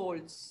many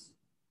folds.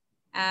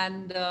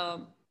 And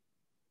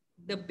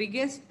the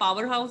biggest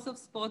powerhouse of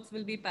sports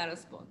will be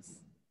parasports.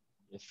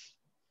 Yes.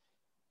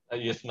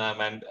 Yes,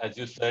 ma'am. And as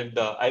you said,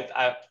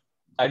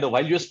 I know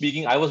while you're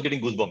speaking, I was getting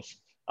goosebumps.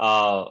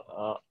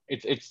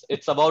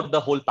 It's about the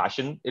whole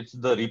passion. It's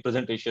the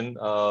representation.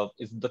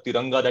 It's the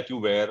tiranga that you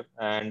wear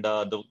and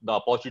the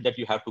opportunity that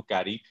you have to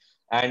carry,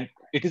 and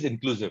it is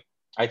inclusive.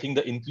 I think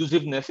the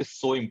inclusiveness is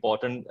so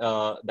important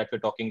that we're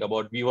talking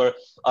about. We were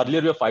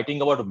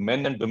fighting about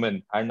men and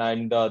women,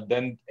 and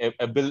then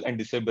able and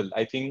disabled.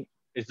 I think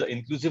it's the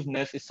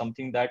inclusiveness is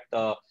something that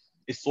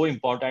is so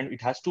important.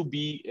 It has to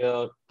be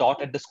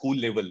taught at the school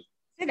level.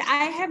 Said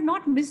I have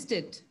not missed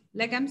it.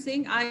 Like I'm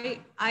saying, I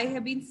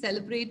have been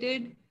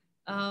celebrated,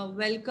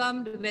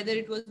 welcomed, whether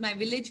it was my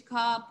village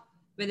cup,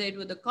 whether it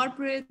was the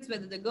corporates,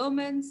 whether the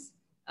governments,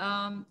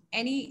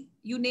 any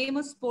you name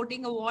a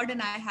sporting award,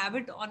 and I have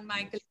it on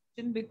my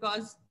collection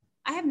because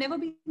I have never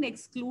been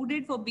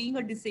excluded for being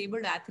a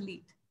disabled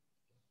athlete.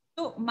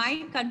 So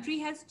my country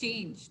has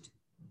changed,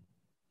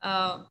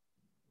 uh,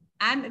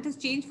 and it has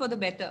changed for the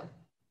better,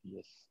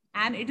 Yes.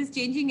 and it is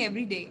changing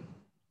every day.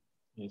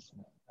 Yes,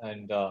 ma'am.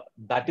 And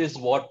that is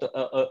what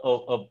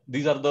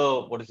these are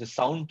the what is the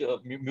sound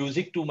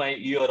music to my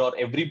ear or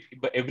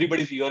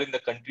everybody's ear in the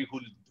country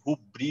who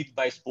breathe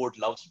by sport,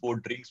 love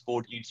sport, drink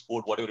sport, eat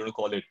sport, whatever you want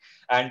to call it,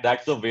 and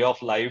that's the way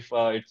of life.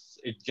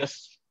 It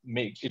just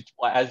makes it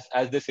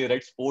as they say,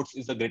 right? Sports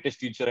is the greatest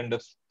teacher, and the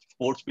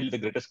sports field the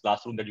greatest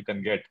classroom that you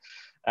can get.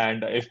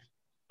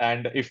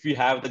 And if we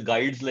have the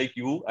guides like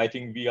you, I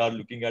think we are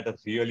looking at a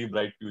really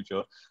bright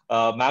future.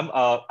 Ma'am,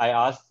 I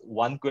asked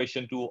one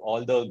question to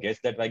all the guests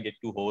that I get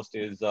to host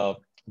is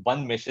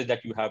one message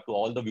that you have to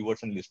all the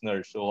viewers and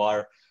listeners. So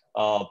our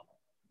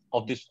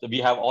of this, we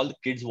have all the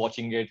kids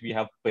watching it, we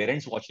have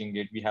parents watching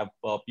it, we have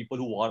people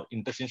who are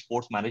interested in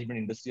sports management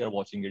industry are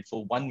watching it.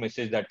 So one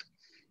message that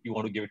you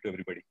want to give it to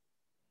everybody.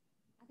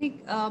 I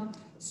think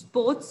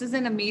sports is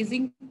an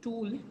amazing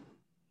tool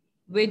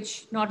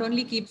which not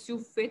only keeps you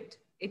fit,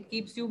 it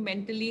keeps you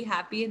mentally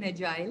happy and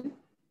agile,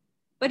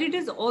 but it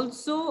is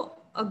also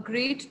a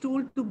great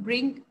tool to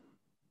bring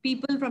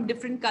people from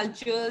different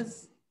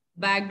cultures,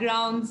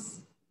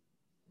 backgrounds,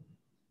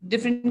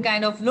 different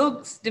kind of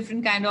looks,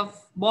 different kind of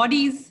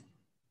bodies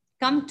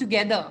come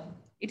together.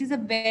 It is a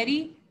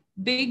very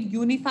big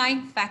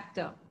unifying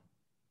factor.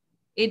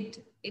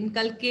 It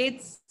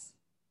inculcates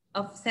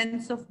a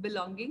sense of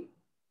belonging,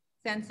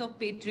 sense of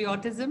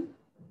patriotism,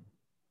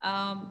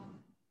 um,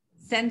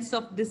 sense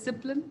of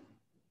discipline,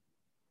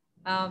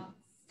 uh,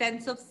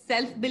 sense of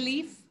self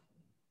belief.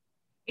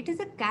 It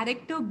is a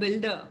character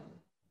builder.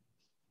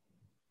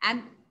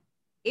 And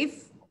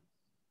if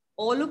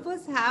all of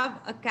us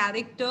have a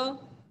character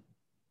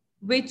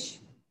which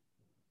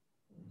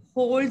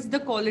holds the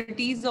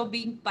qualities of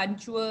being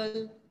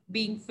punctual,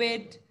 being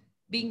fit,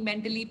 being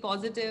mentally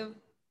positive,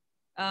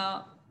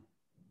 uh,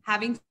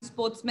 having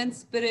sportsman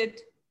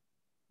spirit,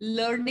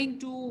 learning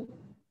to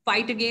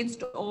fight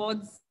against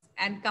odds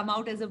and come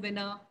out as a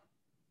winner,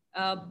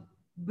 uh,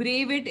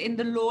 brave it in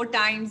the low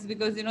times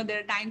because there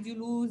are times you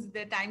lose,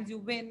 there are times you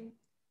win.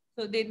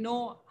 So they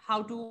know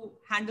how to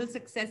handle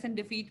success and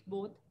defeat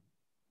both.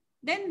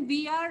 Then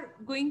we are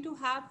going to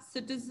have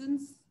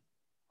citizens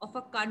of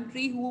a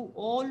country who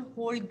all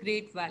hold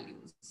great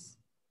values.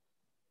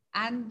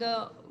 And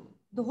the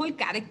whole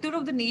character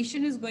of the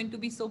nation is going to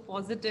be so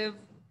positive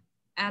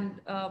and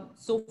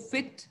so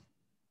fit.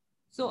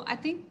 So I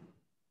think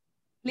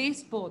play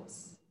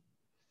sports,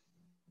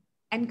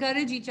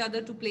 encourage each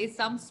other to play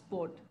some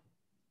sport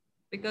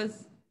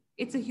because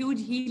it's a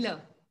huge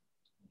healer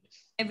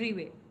every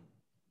way.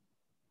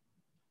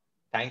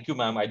 Thank you,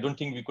 ma'am. I don't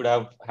think we could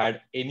have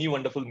had any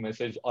wonderful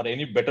message or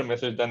any better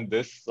message than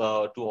this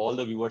to all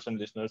the viewers and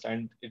listeners.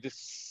 And it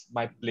is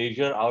my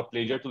pleasure, our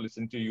pleasure to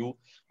listen to you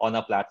on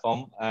our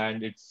platform.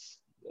 And it's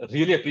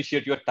really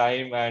appreciate your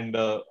time and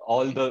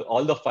all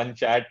the fun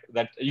chat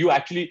that you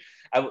actually.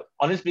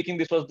 Honestly speaking,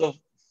 this was the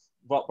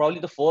probably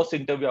the first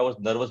interview. I was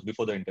nervous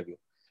before the interview.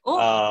 Oh,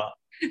 Uh,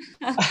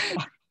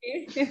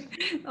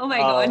 oh my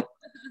uh, God.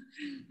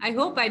 I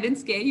hope I didn't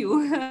scare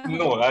you.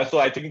 No, so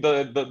I think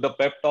the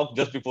pep talk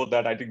just before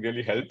that I think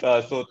really helped.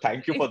 So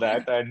thank you for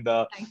that, and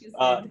Thank you,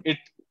 uh, Sid.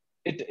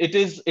 it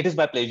it is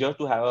my pleasure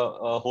to have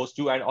host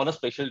you and on a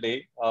special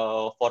day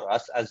for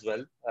us as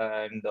well,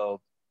 and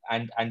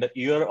the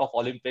year of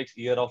Olympics,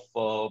 year of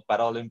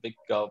Paralympic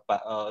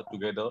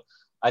together.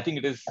 I think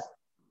it is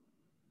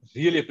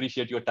really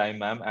appreciate your time,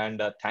 ma'am, and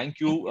thank Thank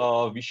you.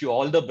 you. Wish you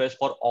all the best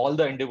for all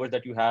the endeavors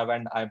that you have,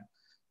 and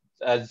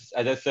as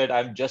I said,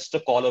 I'm just a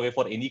call away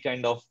for any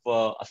kind of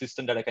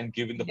assistance that I can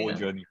give in the whole Yeah.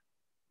 journey.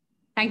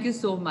 Thank you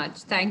so much.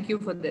 Thank you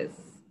for this.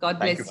 God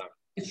Thank you, bless you. ma'am.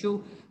 Wish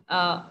you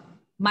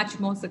much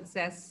more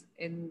success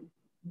in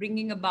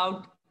bringing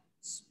about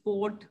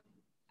sport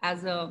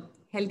as a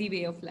healthy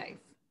way of life.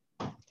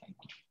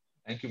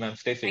 Thank you, ma'am.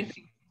 Stay safe. Thank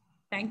you.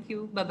 Thank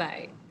you. Bye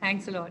bye.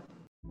 Thanks a lot.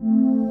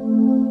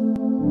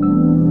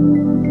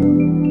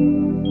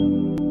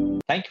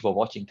 Thank Thank you for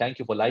watching. Thank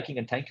you for liking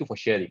and thank you for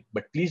sharing.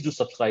 But please do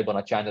subscribe on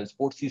our channel,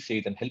 Sportsy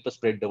Says, and help us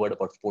spread the word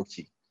about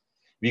Sportsy.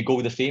 We go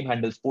with the same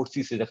handle,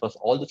 Sportsy Says, across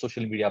all the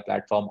social media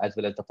platforms as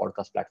well as the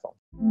podcast platform.